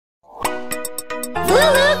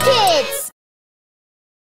LooLoo Kids!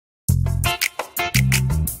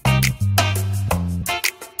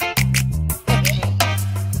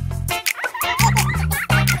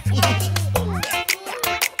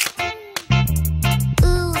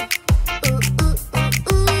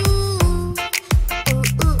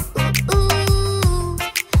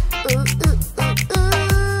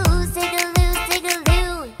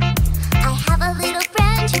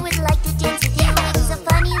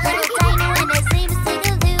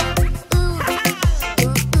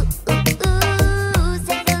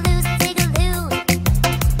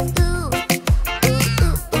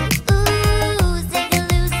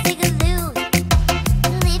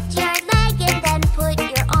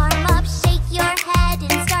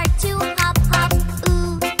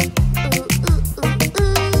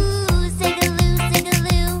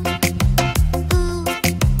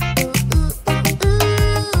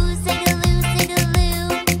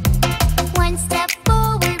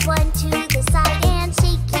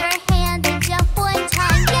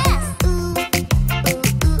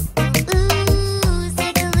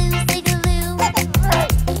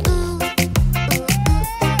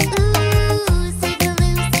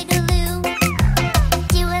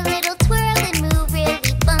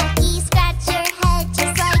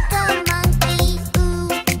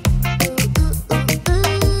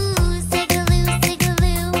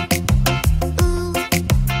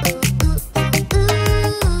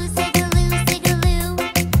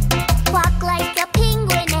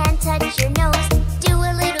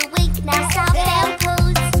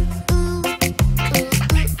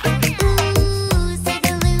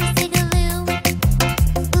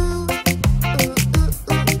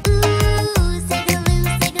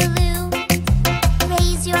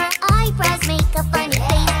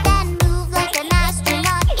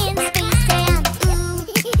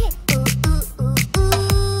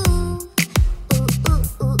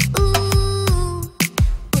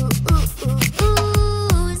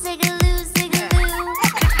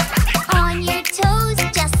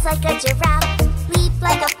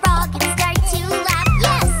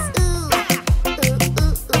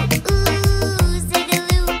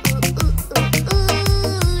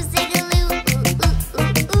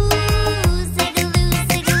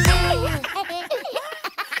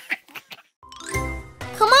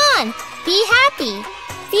 Be happy.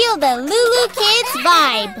 Feel the LooLoo Kids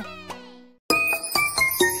vibe.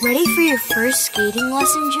 Ready for your first skating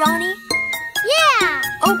lesson, Johny? Yeah!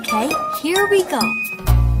 Okay, here we go.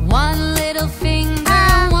 One little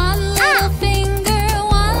finger, one little finger,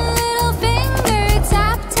 one little finger,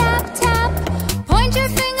 tap, tap, tap. Point your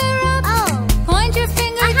finger up, point your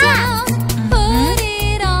finger down. Put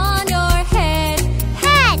it on your head.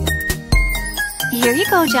 Head! Here you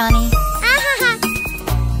go, Johny.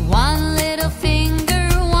 One little finger,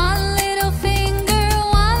 one little finger,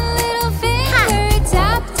 one little finger,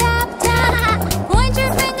 tap, tap, tap. Point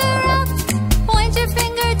your finger up, point your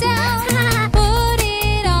finger down. Put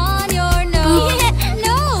it on your nose.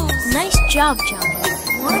 Nose. Nice job,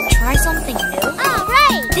 Johny. Want to try something new? All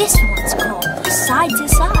right! This one's called side to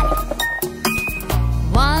side.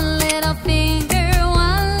 One little finger,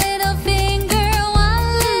 one little finger, one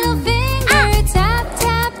little finger, tap,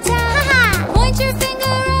 tap, tap. Point your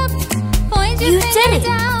finger up, point your You finger did it.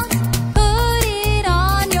 down. Put it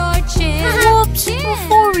on your chin. Whoops! Chin.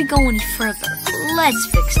 Before we go any further, let's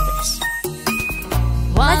fix this.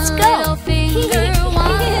 Let's go. Little finger,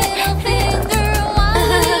 one little finger, one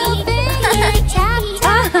little finger, tap,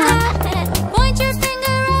 tap, tap. Point your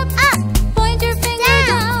finger up, point your finger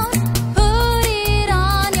down. Put it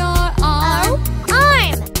on your arm.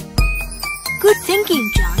 Arm! Good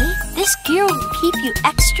thinking, Johny. This gear will keep you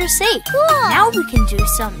extra safe. Cool. Now we can do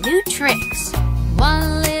some new tricks.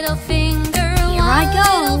 One little finger, Here I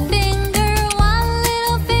go. Little finger, one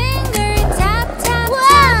little finger, tap, tap,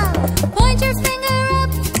 Wow! tap. Point your finger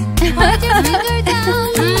up, point your finger down.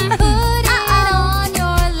 Put it on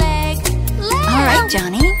your leg. All right,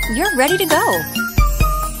 Johny, you're ready to go.